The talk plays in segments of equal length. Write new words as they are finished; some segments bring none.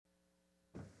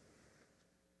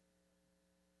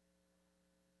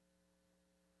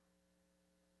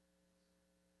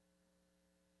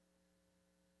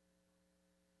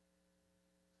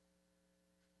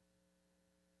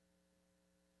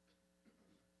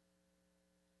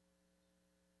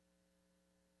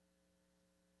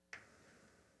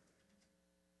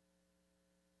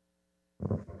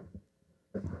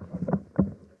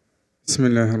بسم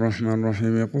الله الرحمن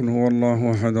الرحيم. يقول هو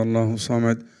الله أحد الله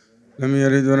الصمد لم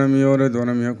يلد ولم يولد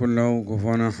ولم يكن له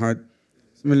كفوا أحد.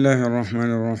 بسم الله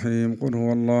الرحمن الرحيم. قل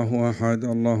هو الله أحد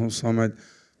الله الصمد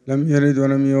لم يلد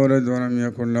ولم يولد ولم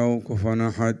يكن له كفوا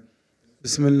أحد.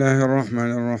 بسم الله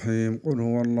الرحمن الرحيم. قل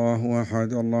هو الله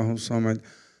أحد الله الصمد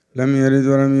لم يلد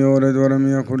ولم يولد ولم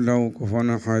يكن له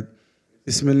كفوا أحد.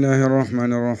 بسم الله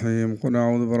الرحمن الرحيم. قل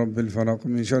أعوذ برب الفلق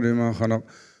من شر ما خلق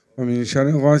ومن شر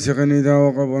غاسق إذا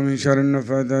وقب ومن شر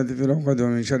النفاثات في العقد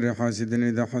ومن شر حاسد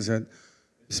إذا حسد.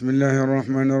 بسم الله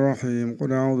الرحمن الرحيم.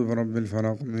 قل أعوذ برب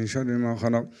الفلق من شر ما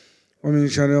خلق ومن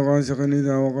شر غاسق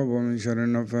إذا وقب ومن شر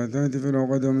النفاثات في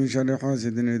العقد ومن شر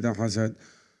حاسد إذا حسد.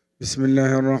 بسم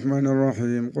الله الرحمن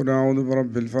الرحيم. قل أعوذ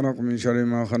برب الفلق من شر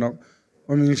ما خلق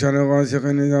ومن شر غاسق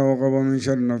إذا وقب ومن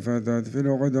شر النفاثات في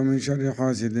العقد ومن شر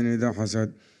حاسد إذا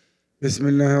حسد. بسم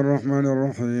الله الرحمن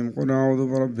الرحيم. قل أعوذ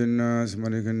برب الناس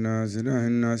ملك الناس إله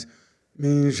الناس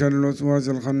من شر الوسواس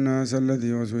الخناس الذي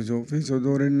يوسوس في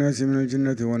صدور الناس من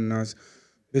الجنة والناس.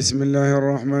 بسم الله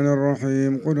الرحمن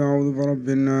الرحيم. قل أعوذ برب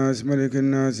الناس ملك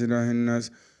الناس إله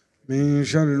الناس من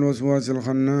شر الوسواس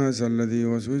الخناس الذي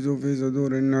يوسوس في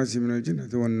صدور الناس من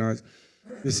الجنة والناس.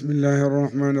 بسم الله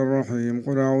الرحمن الرحيم.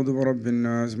 قل أعوذ برب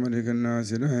الناس ملك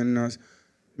الناس إله الناس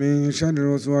من شر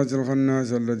الوسواس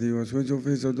الخناس الذي يوسوس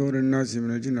في صدور الناس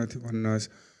من الجنة والناس.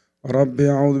 ربي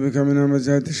أعوذ بك من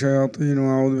همزات الشياطين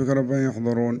وأعوذ بك رب أن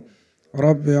يحضرون.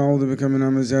 ربي أعوذ بك من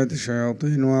همزات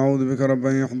الشياطين وأعوذ بك رب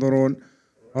أن يحضرون.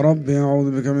 ربي أعوذ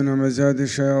بك من همزات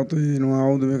الشياطين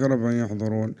وأعوذ بك رب أن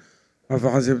يحضرون.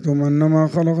 أفحسبتم أنما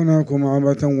خلقناكم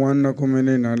عبثا وأنكم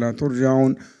إلينا لا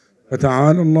ترجعون.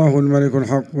 فتعالى الله الملك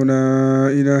الحق لا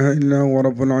إله إلا هو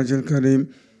رب العرش الكريم.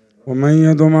 ومن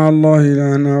يدع مع الله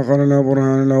إلها آخر لا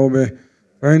برهان له به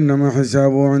فإنما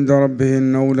حسابه عند ربه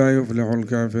إنه لا يفلح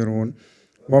الكافرون.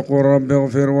 وقل رب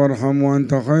اغفر وارحم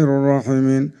وأنت خير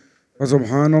الراحمين.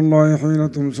 فسبحان الله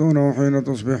حين تمسون وحين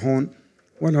تصبحون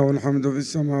وله الحمد في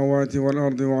السماوات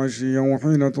والأرض وعشيا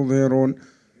وحين تظهرون.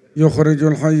 يخرج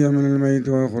الحي من الميت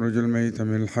ويخرج الميت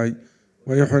من الحي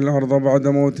ويحيي الأرض بعد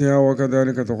موتها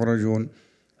وكذلك تخرجون.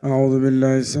 أعوذ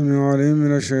بالله السميع العليم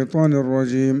من الشيطان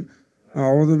الرجيم.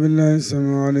 أعوذ بالله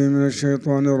السميع العليم من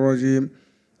الشيطان الرجيم.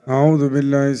 أعوذ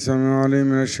بالله السميع العليم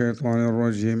من الشيطان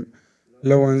الرجيم.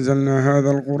 لو أنزلنا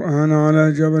هذا القرآن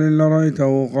على جبل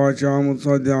لرأيته خاشعا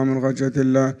متصدعا من خشية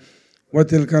الله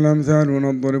وتلك الأمثال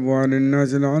نضربها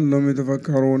للناس لعلهم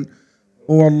يتفكرون.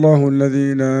 هو الله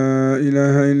الذي لا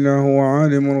إله إلا هو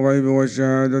عالم الغيب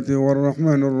والشهادة هو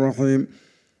الرحمن الرحيم.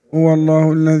 هو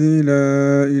الله الذي لا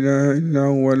إله إلا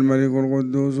هو الملك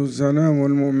القدوس السلام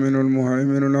المؤمن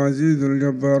المهيمن العزيز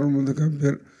الجبار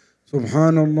المتكبر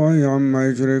سبحان الله عما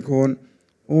يشركون.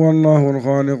 هو الله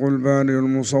الخالق البارئ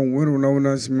المصور له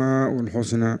الأسماء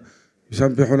الحسنى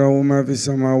يسبح له ما في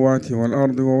السماوات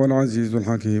والأرض وهو العزيز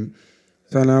الحكيم.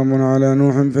 سلام على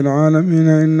نوح في العالمين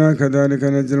إنا كذلك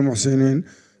نجزي المحسنين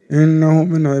إنه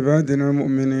من عبادنا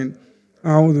المؤمنين.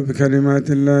 أعوذ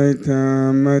بكلمات الله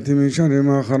التامات من شر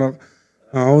ما خلق.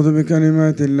 أعوذ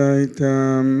بكلمات الله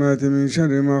التامات من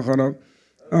شر ما خلق.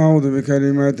 أعوذ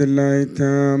بكلمات الله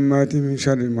التامات من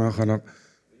شر ما خلق.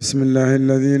 بسم الله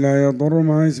الذي لا يضر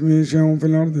مع اسمه شيء في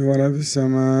الأرض ولا في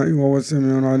السماء وهو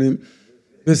السميع العليم.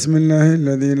 بسم الله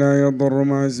الذي لا يضر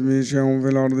مع اسمه شيء في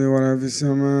الأرض ولا في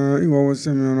السماء وهو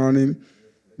السميع العليم.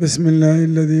 بسم الله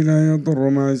الذي لا يضر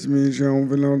مع اسمه شيء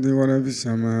في الأرض ولا في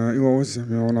السماء وهو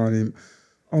السميع العليم.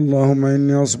 اللهم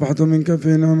إني أصبحت منك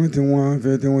في نعمة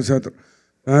وعافية وستر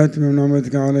فأتمم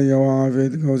نعمتك علي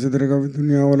وعافيتك وسترك في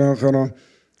الدنيا والآخرة.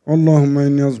 اللهم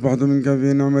إني أصبحت منك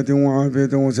في نعمة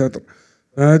وعافية وستر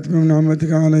فأتمم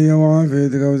نعمتك علي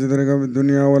وعافيتك وسترك في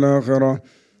الدنيا والآخرة.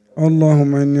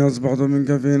 اللهم إني أصبحت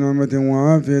منك في نعمة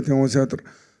وعافية وستر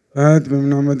فأتمم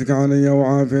نعمتك علي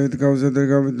وعافيتك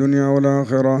وسترك في الدنيا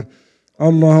والآخرة.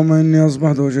 اللهم إني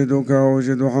أصبحت أشهدك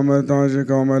وأشهد حملة عرشك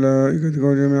وملائكتك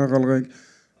وجميع خلقك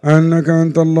أنك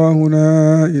أنت الله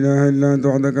لا إله إلا أنت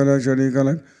وحدك لا شريك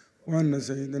لك وأن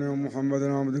سيدنا محمدا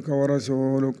عبدك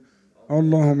ورسولك.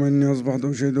 اللهم إني أصبحت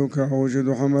أشهدك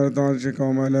وأشهد حملة عرشك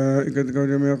وملائكتك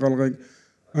وجميع خلقك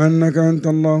أنك أنت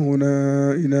الله لا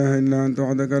إله إلا أنت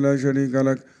وحدك لا شريك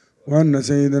لك وأن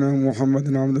سيدنا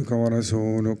محمدا عبدك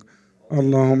ورسولك.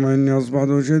 اللهم إني أصبحت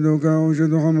أشهدك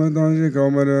وأشهد حملة عرشك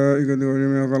وملائكتك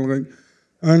وجميع خلقك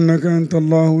أنك أنت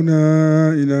الله لا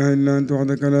إله إلا أنت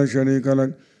وحدك لا شريك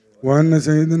لك وأن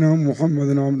سيدنا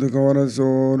محمدا عبدك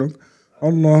ورسولك.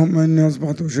 اللهم إني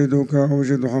أصبحت أشهدك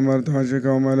وأشهد حملة عرشك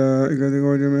وملائكتك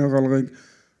وجميع خلقك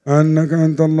أنك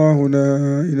أنت الله لا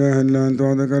إله إلا أنت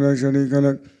وحدك لا شريك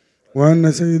لك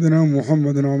وأن سيدنا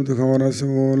محمدا عبدك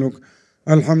ورسولك.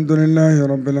 الحمد لله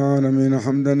رب العالمين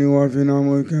حمدا يوافي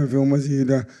نعمه ويكافئ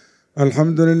مزيده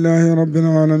الحمد لله رب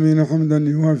العالمين حمدا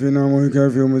يوافي نعمه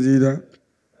ويكافئ مزيدا.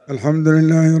 الحمد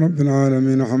لله رب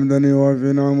العالمين حمدا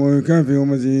يوافي نعمه ويكافئ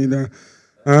مزيدا.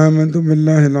 آمنت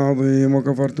بالله العظيم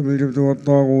وكفرت بالجبت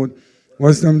والطاغوت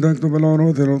واستمسكت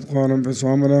بالعروة الوثقى لا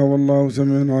انفصام لها والله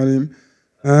سميع عليم.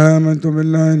 آمنت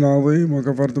بالله العظيم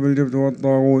وكفرت بالجبت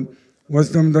والطاغوت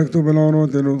واستمسكت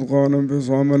بالعروة الوثقى لا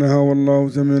انفصام لها والله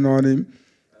سميع عليم.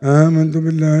 آمنت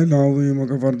بالله العظيم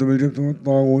وكفرت بالجبت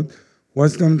والطاغوت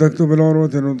واستمسكت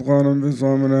بالعروة الوثقى لا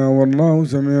انفصام لها والله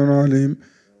سميع عليم.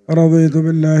 رضيت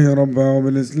بالله ربا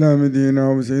وبالإسلام دينا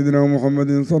وبسيدنا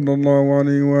محمد صلى الله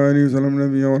عليه وآله وسلم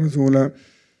نبيا ورسولا.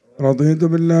 رضيت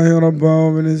بالله ربا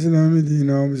وبالإسلام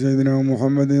دينا وبسيدنا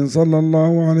محمد صلى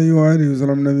الله عليه وآله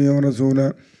وسلم نبيا ورسولا.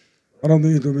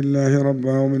 رضيت بالله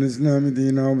ربا وبالإسلام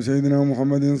دينا وبسيدنا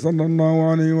محمد صلى الله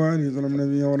عليه وآله وسلم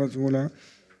نبيا ورسولا.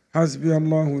 حسبي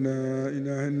الله لا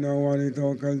إله إلا هو عليه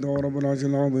توكلت ورب العرش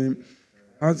العظيم.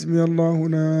 حسبي الله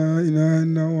لا إله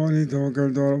إلا هو عليه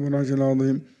توكلت ورب العرش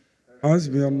العظيم.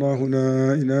 حسبي الله لا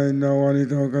إله إلا هو عليه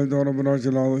توكلت ورب العرش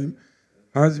العظيم.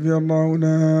 حسبي الله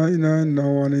لا إله إلا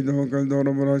هو عليه توكلت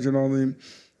ورب العرش العظيم.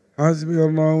 حسبي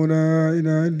الله لا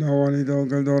إله إلا هو عليه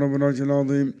توكلت ورب العرش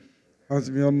العظيم.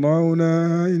 حسبي الله لا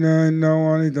إله إلا هو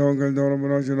عليه توكلت ورب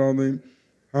العرش العظيم.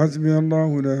 حسبي الله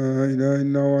لا إله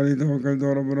إلا هو عليه توكلت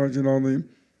ورب العرش العظيم.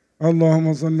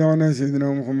 اللهم صل على سيدنا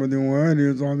محمد وآله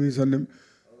وصحبه وسلم.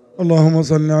 اللهم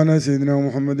صل على سيدنا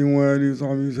محمد وآله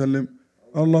وصحبه وسلم.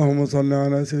 اللهم صل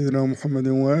على سيدنا محمد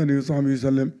وآله وصحبه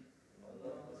وسلم.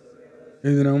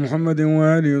 سيدنا محمد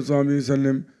وآله وصحبه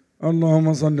وسلم. اللهم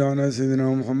صل على سيدنا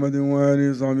محمد وآله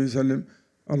وصحبه وسلم.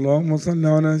 اللهم صل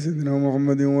على سيدنا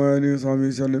محمد وآله وصحبه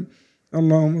وسلم.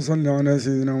 اللهم صل على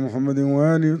سيدنا محمد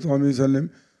وآله وصحبه وسلم.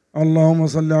 اللهم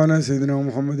صل على سيدنا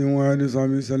محمد وآله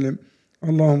وصحبه وسلم.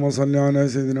 اللهم صل على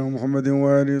سيدنا محمد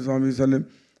وآله وصحبه وسلم.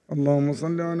 اللهم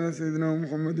صل على سيدنا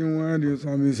محمد وآله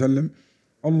وصحبه وسلم.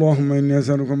 اللهم إني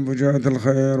أسألك من فجاءة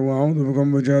الخير وأعوذ بك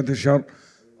من فجاءة الشر.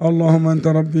 اللهم أنت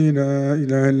ربي لا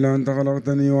إله إلا أنت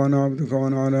خلقتني وأنا عبدك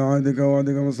وأنا على عهدك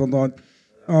ووعدك ما استطعت.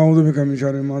 أعوذ بك من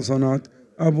شر ما صنعت.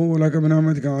 أبوء لك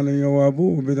بنعمتك علي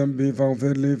وأبوء بذنبي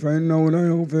فاغفر لي فإنه لا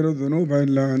يغفر الذنوب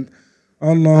إلا أنت.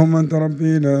 اللهم أنت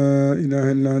ربي لا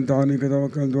إله إلا أنت عليك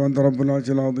توكلت وأنت رب العرش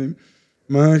العظيم.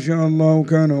 ما شاء الله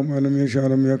كان وما لم يشاء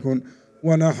لم يكن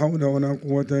ولا حول ولا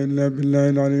قوة إلا بالله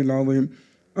العلي العظيم.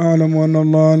 أعلم أن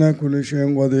الله على كل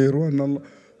شيء قدير وأن الله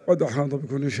قد أحاط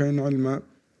بكل شيء علما.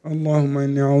 اللهم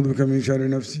إني أعوذ بك من شر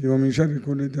نفسي ومن شر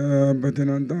كل دابة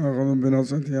أنت آخذ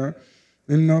بناصيتها.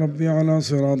 إن ربي على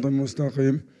صراط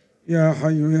مستقيم. يا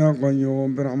حي يا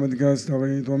قيوم برحمتك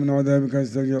أستغيث ومن عذابك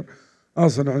أستجير.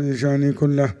 أصلح لي شأني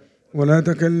كله ولا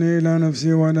تكلني إلى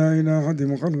نفسي ولا إلى أحد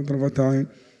من خلق طرفة عين.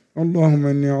 اللهم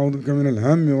إني أعوذ بك من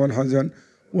الهم والحزن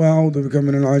وأعوذ بك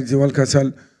من العجز والكسل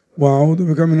وأعوذ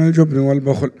بك من الجبن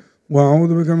والبخل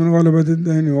وأعوذ بك من غلبة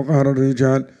الدين وقهر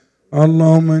الرجال.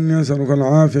 اللهم إني أسألك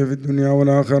العافية في الدنيا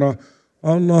والآخرة.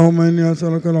 اللهم إني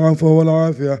أسألك العفو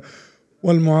والعافية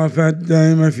والمعافاة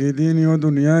الدائمة في ديني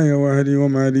ودنياي وأهلي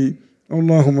ومالي.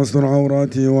 اللهم استر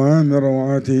عوراتي وآمن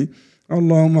روعاتي.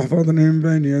 اللهم احفظني من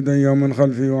بين يدي ومن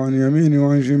خلفي وعن يميني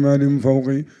وعن شمالي من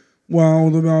فوقي.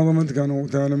 وأعوذ بعظمتك أن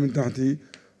أغتال من تحتي.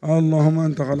 اللهم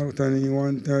أنت خلقتني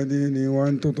وأنت تهديني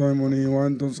وأنت تطعمني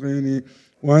وأنت تسقيني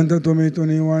وأنت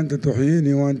تميتني وأنت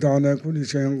تحييني وأنت على كل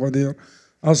شيء قدير.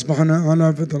 أصبحنا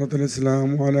على فطرة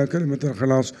الإسلام وعلى كلمة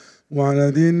الخلاص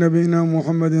وعلى دين نبينا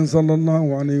محمد صلى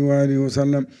الله عليه وآله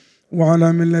وسلم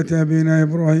وعلى ملة أبينا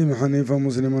إبراهيم حنيفا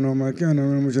مسلما وما كان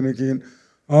من المشركين.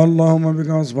 اللهم بك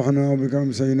أصبحنا وبك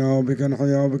أمسينا وبك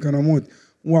نحيا وبك نموت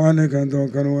وعليك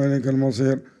نتوكل وإليك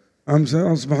المصير. أمس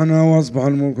أصبحنا وأصبح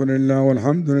الملك لله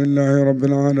والحمد لله رب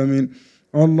العالمين.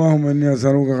 اللهم إني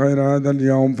أسألك خير هذا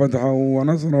اليوم فتحه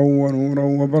ونصره ونوره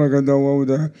وبركته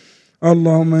وهداه.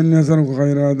 اللهم إني أسألك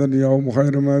خير هذا اليوم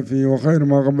وخير ما فيه وخير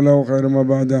ما قبله وخير ما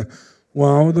بعده.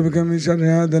 وأعوذ بك من شر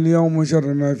هذا اليوم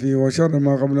وشر ما فيه وشر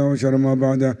ما قبله وشر ما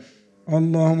بعده.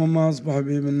 اللهم ما أصبح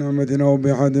بي من نعمة أو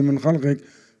بأحد من خلقك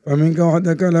فمنك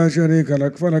وحدك لا شريك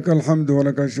لك فلك الحمد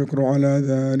ولك الشكر على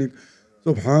ذلك.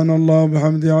 سبحان الله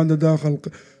وبحمده عدد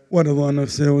خلقه ورضا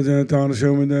نفسه وزنة عرشه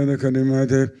ومداد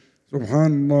كلماته.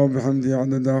 سبحان الله وبحمده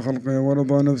عدد خلقه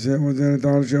ورضا نفسه وزنة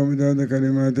عرشه ومداد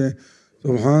كلماته.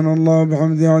 سبحان الله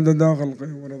وبحمده عدد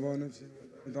خلقه ورضا نفسه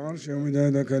وزنة عرشه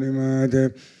ومداد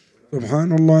كلماته.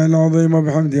 سبحان الله العظيم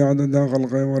وبحمده عدد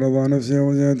خلقه ورضا نفسه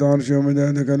وزنة عرشه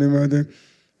ومداد كلماته.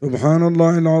 سبحان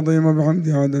الله العظيم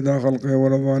وبحمده عدد خلقه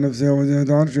ورضا نفسه وزنة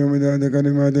عرشه ومداد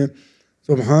كلماته.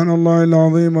 سبحان الله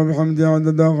العظيم وبحمده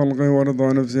عدد خلقه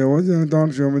ورضا نفسه وزنة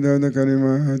عرشه ومداد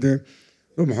كلماته.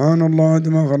 سبحان الله عد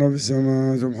ما خلق في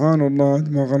السماء. سبحان الله عد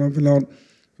ما خلق في الأرض.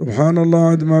 سبحان الله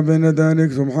عد ما بين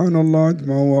ذلك، سبحان الله عد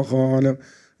ما هو خالق.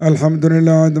 الحمد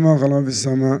لله عد ما خلق في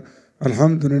السماء،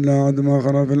 الحمد لله عد ما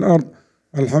خلق في الأرض،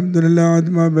 الحمد لله عد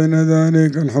ما بين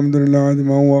ذلك، الحمد لله عد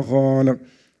ما هو خالق.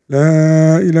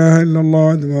 لا إله إلا الله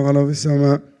عد ما خلق في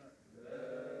السماء،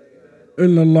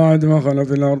 إلا الله عد ما خلق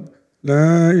في الأرض،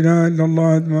 لا إله إلا الله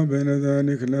عد ما بين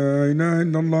ذلك، لا إله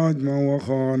إلا الله عد ما هو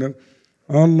خالق.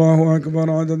 الله أكبر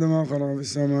عدد ما خلق في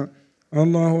السماء،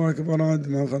 الله أكبر عدد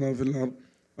ما خلق في الأرض،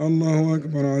 الله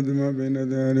أكبر عدد ما بين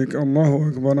ذلك، الله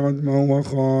أكبر عدد ما هو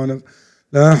خالق.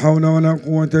 لا حول ولا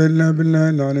قوة إلا بالله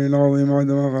العلي العظيم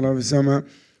عدد ما خلق في السماء،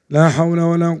 لا حول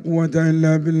ولا قوة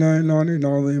إلا بالله العلي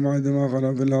العظيم عدد ما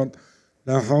خلق في الأرض،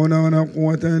 لا حول ولا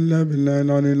قوة إلا بالله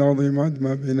العلي العظيم عدد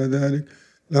ما بين ذلك،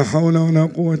 لا حول ولا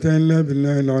قوة إلا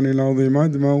بالله العلي العظيم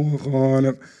عدد ما هو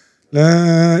خالق.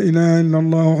 لا إله إلا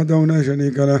الله وحده لا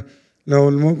شريك له، له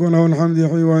الملك وله الحمد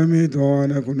يحيي ويميت وهو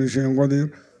على كل شيء قدير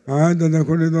عدد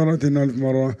كل ذرة 1000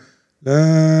 مرة.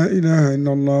 لا إله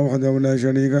إلا الله وحده لا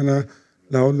شريك له،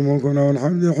 له الملك وله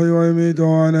الحمد يحيي ويميت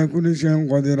وهو على كل شيء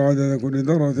قدير عدد كل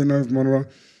ذرة 1000 مرة.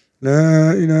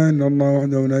 لا إله إلا الله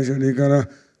وحده لا شريك له،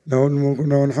 له الملك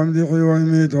وله الحمد يحيي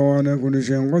ويميت وهو على كل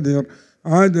شيء قدير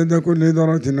عدد كل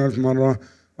ذرة 1000 مرة.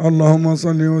 اللهم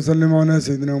صل وسلم على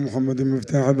سيدنا محمد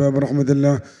مفتاح باب رحمة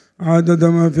الله عدد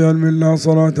ما في علم الله،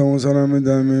 صلاة وسلام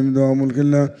دائم دوام ملك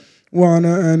الله،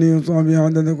 وعلى آله وصحبه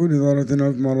عدد كل ذرة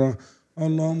 1000 مرة.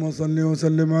 اللهم صل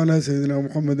وسلم على سيدنا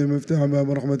محمد مفتاح باب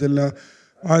رحمة الله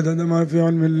عدد ما في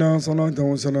علم الله، صلاة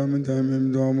وسلام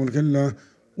دائم دوام ملك الله،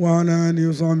 وعلى آله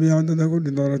وصحبه عدد كل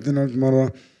ذرة 1000 مرة.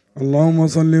 اللهم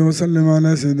صل وسلم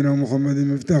على سيدنا محمد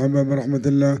مفتاح باب رحمة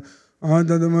الله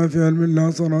عدد ما في علم الله،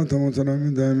 صلاة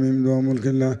وسلام دائم دوام ملك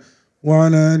الله،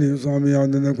 وعلى آله وصحبه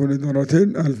عدد كل ذرة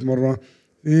 1000 مرة،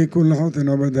 في كل حرف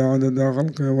أبدا عدد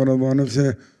خلقه ورضا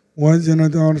نفسه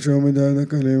وزنة عرشه ومداد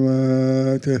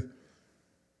كلماته.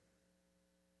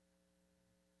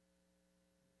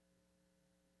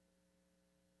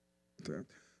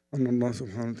 أن الله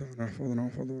سبحانه وتعالى يحفظنا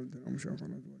ويحفظ والدنا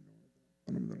ومشايخنا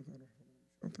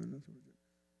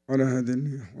على هذه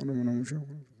النية ونمنا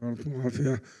مشايخنا في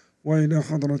وعافية، وإلى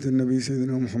حضرة النبي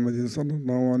سيدنا محمد صلى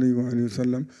الله عليه وآله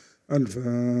وسلم.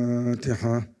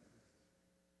 الفاتحة.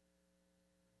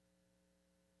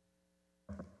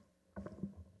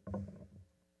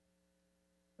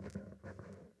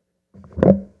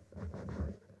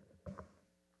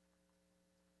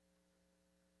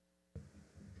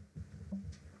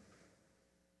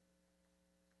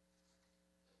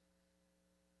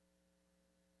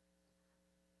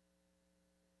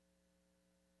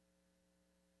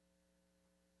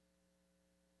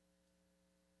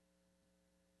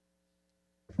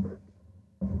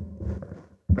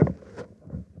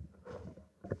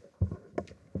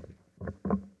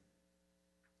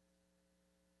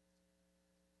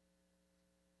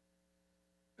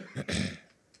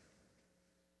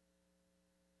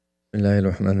 بسم الله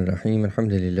الرحمن الرحيم.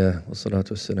 الحمد لله والصلاة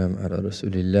والسلام على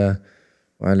رسول الله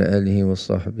وعلى آله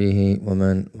وصحبه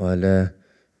ومن والاه،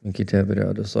 من كتاب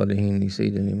رياض الصالحين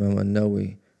لسيد الإمام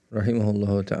النووي رحمه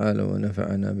الله تعالى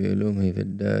ونفعنا بعلومه في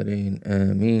الدارين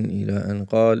آمين، إلى أن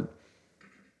قال,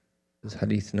 this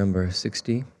hadith number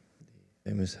 60,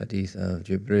 famous hadith of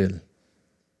Jibril.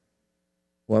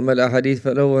 وأما الأحاديث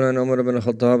فالأول عن عمر بن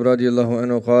الخطاب رضي الله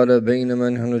عنه قال: بينما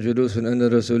نحن جلوس عند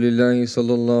رسول الله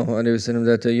صلى الله عليه وسلم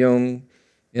ذات يوم،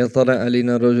 اطلع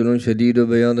علينا رجل شديد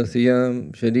بياض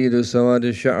الثياب شديد سواد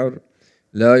الشعر،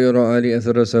 لا يرى عليه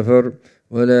أثر سفر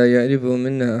ولا يعرفه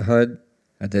منا أحد،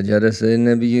 حتى جلس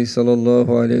للنبي صلى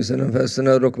الله عليه وسلم فأسند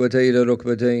ركبتيه إلى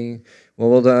ركبتيه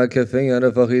ووضع كفيه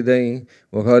على فخذيه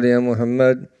وقال: يا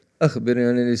محمد أخبرني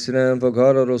عن الإسلام.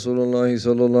 فقال رسول الله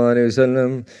صلى الله عليه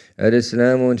وسلم: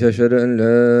 الإسلام أن تشهد أن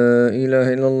لا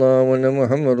إله إلا الله وأن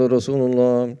محمد رسول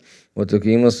الله،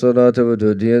 وتقيم الصلاة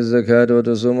وتؤتي الزكاة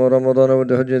وتصوم رمضان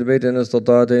وتحج البيت إن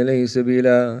استطعت إليه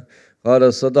سبيلا.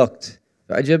 قال: صدقت.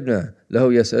 فعجبنا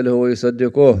له يسأله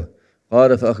ويصدقه.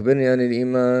 قال: فأخبرني عن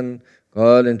الإيمان.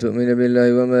 قال: أن تؤمن بالله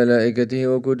وملائكته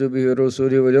وكتبه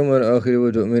ورسله واليوم الآخر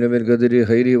وتؤمن بالقدر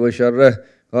خيره وشره.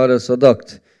 قال: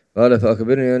 صدقت. قال: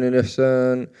 فأخبرني عن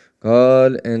الإحسان.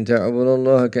 قال: أن تعبد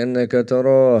الله كأنك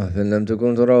تراه فإن لم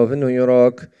تكن تراه فإنه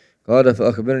يراك. قال: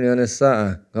 فأخبرني عن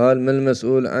الساعة. قال: ما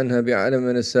المسؤول عنها بأعلم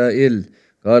من السائل.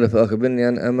 قال: فأخبرني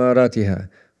عن أماراتها.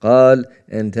 قال: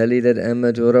 أن تلد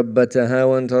الأمة ربتها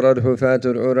وأن ترى الحفاة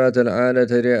العراة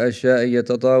العالة رعاء الشاء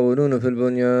يتطاولون في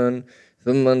البنيان.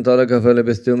 ثم انطلق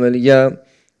فلبثت مليا،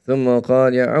 ثم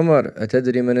قال: يا عمر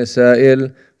أتدري من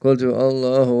السائل؟ قلت: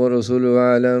 الله ورسوله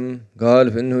أعلم.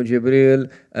 قال: فإنه جبريل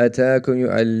أتاكم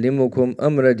يعلمكم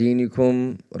أمر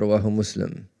دينكم. رواه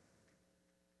مسلم.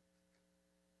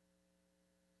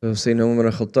 So Sayyidina Umar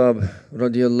al-Khattab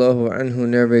radiallahu anhu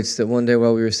narrates that one day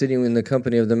while we were sitting in the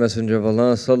company of the Messenger of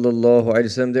Allah sallallahu alaihi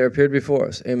wasallam, there appeared before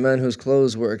us a man whose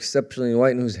clothes were exceptionally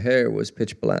white and whose hair was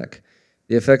pitch black.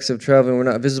 The effects of traveling were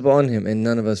not visible on him, and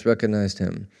none of us recognized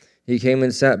him. He came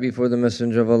and sat before the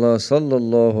Messenger of Allah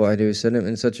sallallahu alaihi wasallam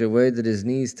in such a way that his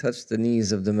knees touched the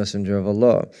knees of the Messenger of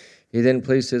Allah. He then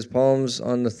placed his palms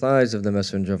on the thighs of the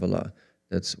Messenger of Allah.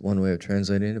 That's one way of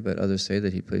translating it, but others say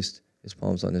that he placed his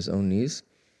palms on his own knees.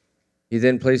 He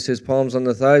then placed his palms on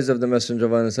the thighs of the Messenger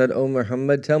of Allah and said, "O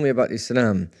Muhammad, tell me about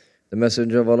Islam." The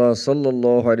Messenger of Allah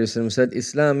sallallahu alaihi wasallam said,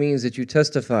 "Islam means that you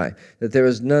testify that there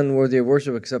is none worthy of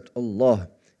worship except Allah,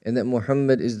 and that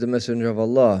Muhammad is the Messenger of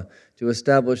Allah, to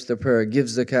establish the prayer, give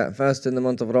zakat, fast in the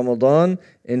month of Ramadan,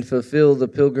 and fulfill the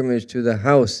pilgrimage to the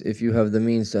house if you have the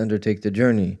means to undertake the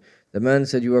journey." The man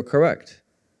said, "You are correct."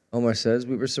 Omar says,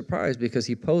 "We were surprised because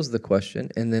he posed the question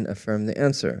and then affirmed the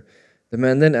answer." The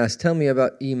man then asked, "Tell me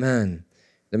about Iman."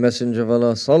 The Messenger of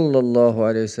Allah sallallahu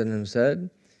alaihi wasallam said,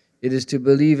 "It is to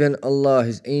believe in Allah,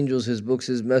 His angels, His books,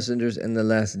 His messengers, and the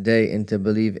last day, and to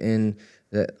believe in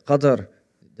the qadr,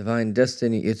 divine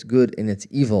destiny, its good and its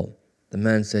evil." The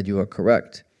man said, "You are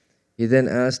correct." He then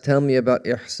asked, "Tell me about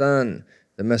ihsan."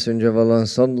 The Messenger of Allah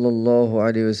sallallahu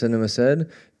alaihi wasallam said,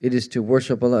 "It is to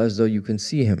worship Allah as though you can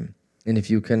see Him, and if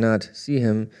you cannot see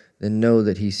Him, then know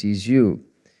that He sees you."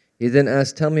 He then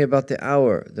asked, "Tell me about the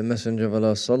hour." The Messenger of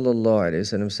Allah sallallahu alaihi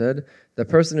wasallam said, "The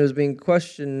person who is being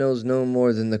questioned knows no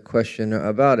more than the questioner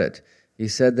about it." He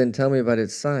said, "Then tell me about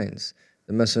its signs."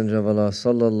 The Messenger of Allah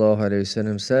sallallahu alaihi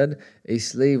wasallam said, "A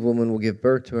slave woman will give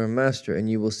birth to her master,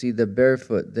 and you will see the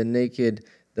barefoot, the naked,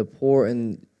 the poor,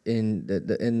 and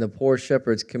the poor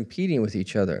shepherds competing with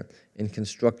each other in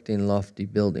constructing lofty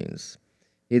buildings."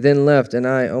 He then left, and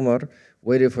I, Omar,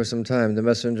 waited for some time. The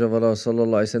Messenger of Allah sallallahu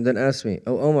alaihi wasallam then asked me,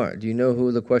 "O Omar, do you know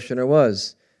who the questioner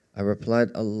was?" I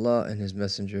replied, "Allah and His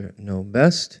Messenger know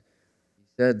best." He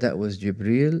said, "That was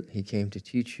Jibreel. He came to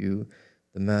teach you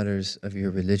the matters of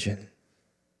your religion."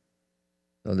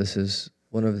 So this is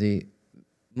one of the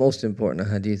most important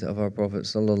hadith of our Prophet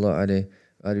sallallahu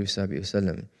alaihi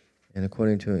wasallam. And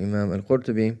according to Imam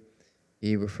al-Qurtubi,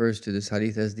 he refers to this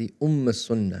hadith as the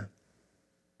Sunnah.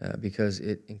 Because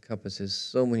it encompasses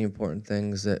so many important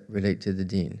things that relate to the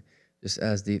deen. Just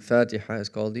as the Fatiha is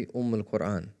called the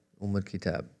al-Quran,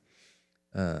 al-Kitab.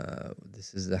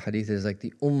 This is the hadith is like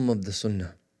the of the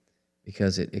Sunnah,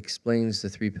 because it explains the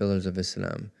three pillars of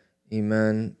Islam: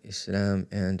 Iman, Islam,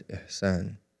 and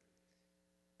Ihsan.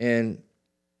 And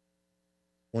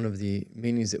one of the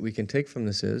meanings that we can take from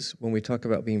this is, when we talk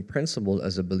about being principled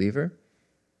as a believer,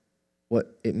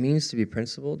 what it means to be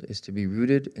principled is to be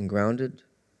rooted and grounded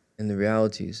in the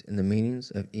realities and the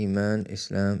meanings of Iman,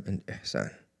 Islam, and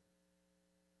Ihsan.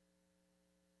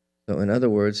 So in other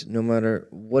words, no matter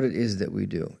what it is that we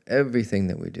do, everything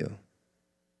that we do,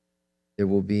 there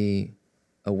will be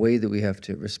a way that we have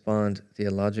to respond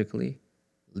theologically,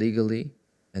 legally,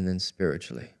 and then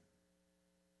spiritually.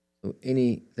 So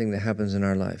anything that happens in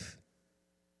our life,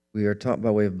 we are taught by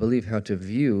way of belief how to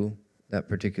view that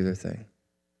particular thing.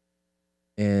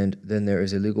 And then there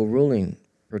is a legal ruling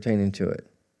pertaining to it.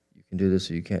 You can do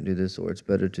this or you can't do this, or it's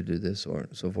better to do this, or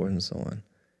so forth and so on.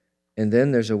 And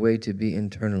then there's a way to be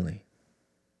internally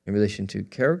in relation to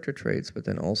character traits, but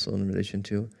then also in relation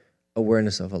to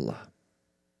awareness of Allah.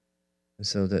 And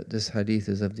so that this hadith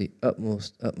is of the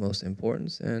utmost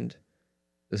importance, and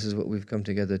this is what we've come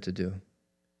together to do.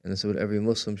 And this is what every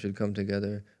Muslim should come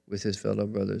together with his fellow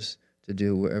brothers to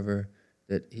do wherever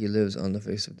that he lives on the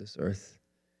face of this earth,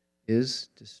 is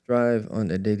to strive on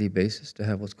a daily basis to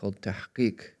have what's called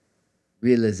tahqiq,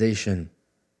 realization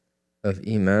of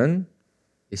Iman,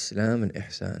 Islam, and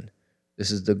Ihsan.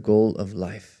 This is the goal of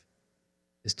life,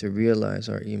 is to realize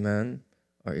our Iman,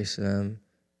 our Islam,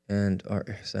 and our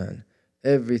Ihsan.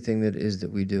 Everything that is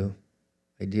that we do,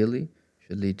 ideally,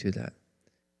 should lead to that.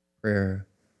 Prayer,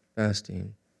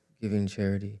 fasting, giving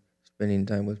charity, spending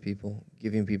time with people,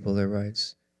 giving people their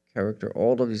rights, character,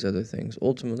 all of these other things,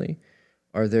 ultimately,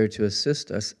 are there to assist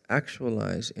us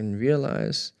actualize and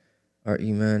realize our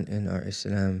Iman and our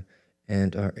Islam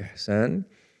and our Ihsan.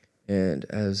 And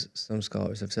as some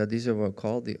scholars have said, these are what are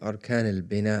called the Arkan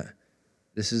al-Bina.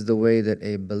 This is the way that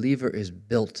a believer is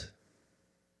built.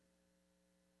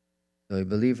 So a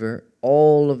believer,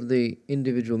 all of the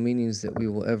individual meanings that we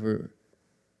will ever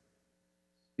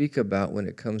speak about when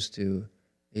it comes to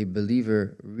a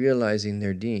believer realizing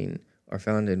their deen are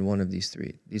found in one of these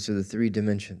three. These are the three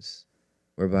dimensions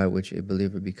whereby which a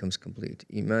believer becomes complete: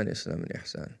 Iman, Islam, and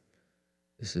Ihsan.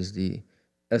 This is the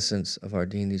essence of our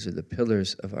deen. These are the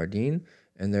pillars of our deen,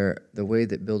 and they're the way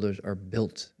that builders are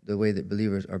built, the way that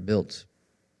believers are built.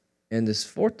 And this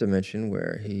fourth dimension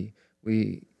where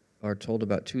we are told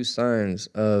about two signs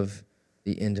of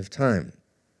the end of time,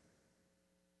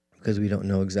 because we don't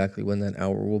know exactly when that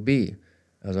hour will be,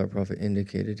 as our Prophet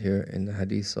indicated here in the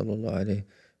Hadith sallallahu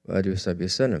alaihi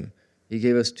wasallam. He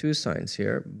gave us two signs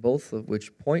here, both of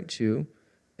which point to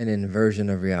an inversion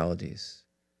of realities.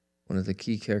 One of the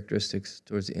key characteristics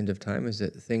towards the end of time is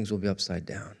that things will be upside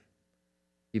down.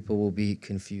 People will be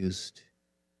confused.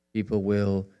 People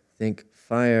will think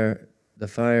the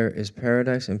fire is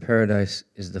paradise and paradise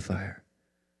is the fire.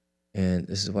 And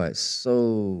this is why it's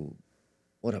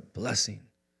what a blessing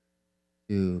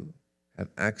to have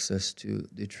access to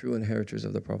the true inheritors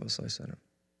of the Prophet ﷺ.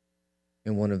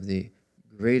 And one of the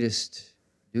greatest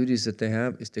duties that they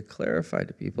have is to clarify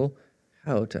to people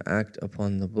how to act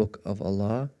upon the book of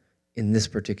Allah in this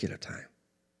particular time.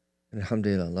 And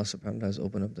alhamdulillah, Allah subhanahu wa ta'ala has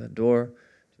opened up that door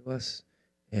to us,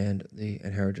 and the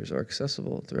inheritors are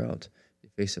accessible throughout the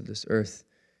face of this earth.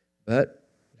 But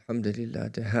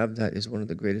alhamdulillah, to have that is one of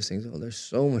the greatest things of all. There's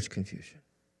so much confusion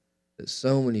that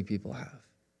so many people have.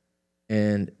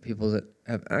 And people that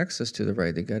have access to the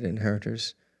right, the guided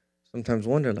inheritors, sometimes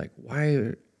wonder, like,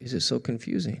 why is it so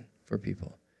confusing for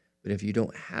people? But if you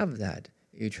don't have that,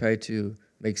 you try to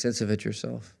make sense of it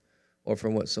yourself, or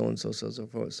from what so-and-so says, or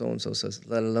from what so-and-so says,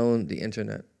 let alone the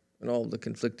internet and all the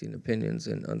conflicting opinions,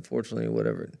 and unfortunately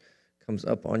whatever comes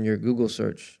up on your Google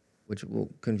search, which will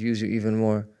confuse you even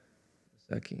more.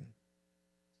 So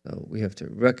we have to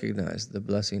recognize the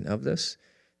blessing of this,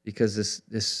 because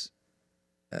this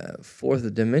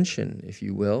fourth dimension, if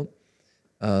you will,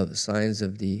 of signs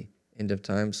of the end of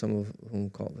time, some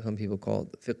people call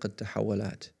it the fiqh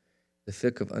al-tahawalat, the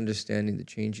fiqh of understanding the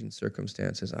changing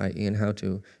circumstances, i.e., and how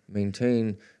to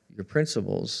maintain your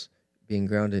principles, being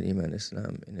grounded in Iman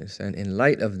Islam, in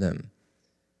light of them.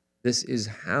 This is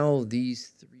how these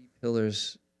three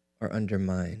pillars are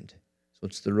undermined. So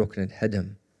it's the rukn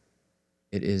al-hadam.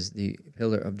 It is the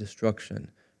pillar of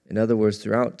destruction. In other words,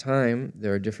 throughout time,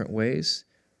 there are different ways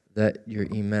that your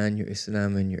Iman, your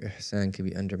Islam, and your Ihsan can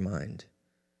be undermined.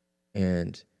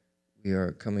 And we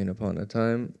are coming upon a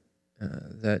time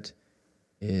that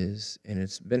is, and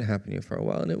it's been happening for a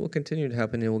while, and it will continue to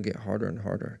happen. It will get harder and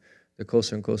harder. The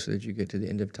closer and closer that you get to the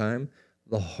end of time,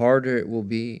 the harder it will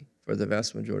be for the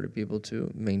vast majority of people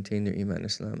to maintain their Iman,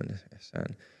 Islam, and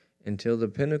Ihsan, until the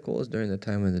pinnacle is during the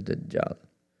time of the Dajjal.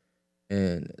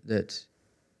 And that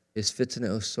his fitna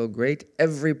was so great,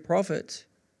 every prophet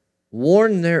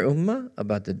warned their ummah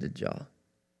about the Dajjal,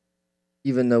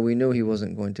 even though we knew he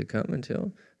wasn't going to come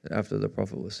until after the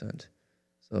Prophet was sent.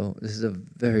 So this is a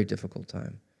very difficult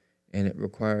time, and it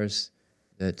requires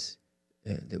that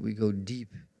we go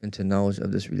deep into knowledge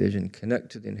of this religion,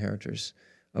 connect to the inheritors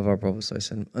of our Prophet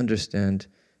ﷺ, understand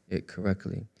it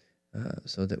correctly,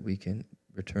 so that we can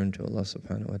return to Allah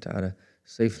subhanahu wa ta'ala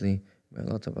safely. May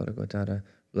Allah tabarak wa ta'ala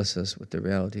bless us with the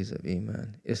realities of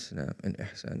Iman, Islam, and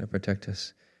Ihsan, and protect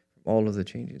us from all of the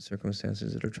changing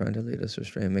circumstances that are trying to lead us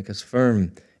astray, and make us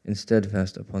firm and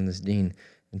steadfast upon this deen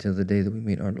until the day that we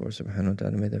meet our Lord subhanahu wa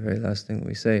ta'ala. May the very last thing that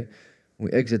we say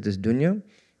when we exit this dunya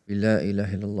be La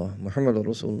ilaha illallah, Muhammadur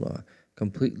Rasulullah,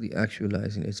 completely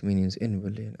actualizing its meanings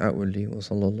inwardly and outwardly. Wa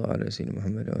sallallahu ala sayyidina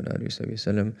Muhammad wa ala alihi wa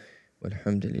sallam,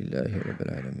 walhamdulillahi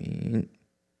rabbil alameen.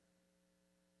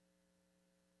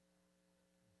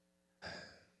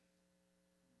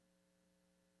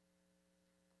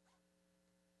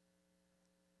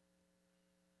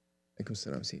 Alaikum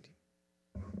salam, Sidi.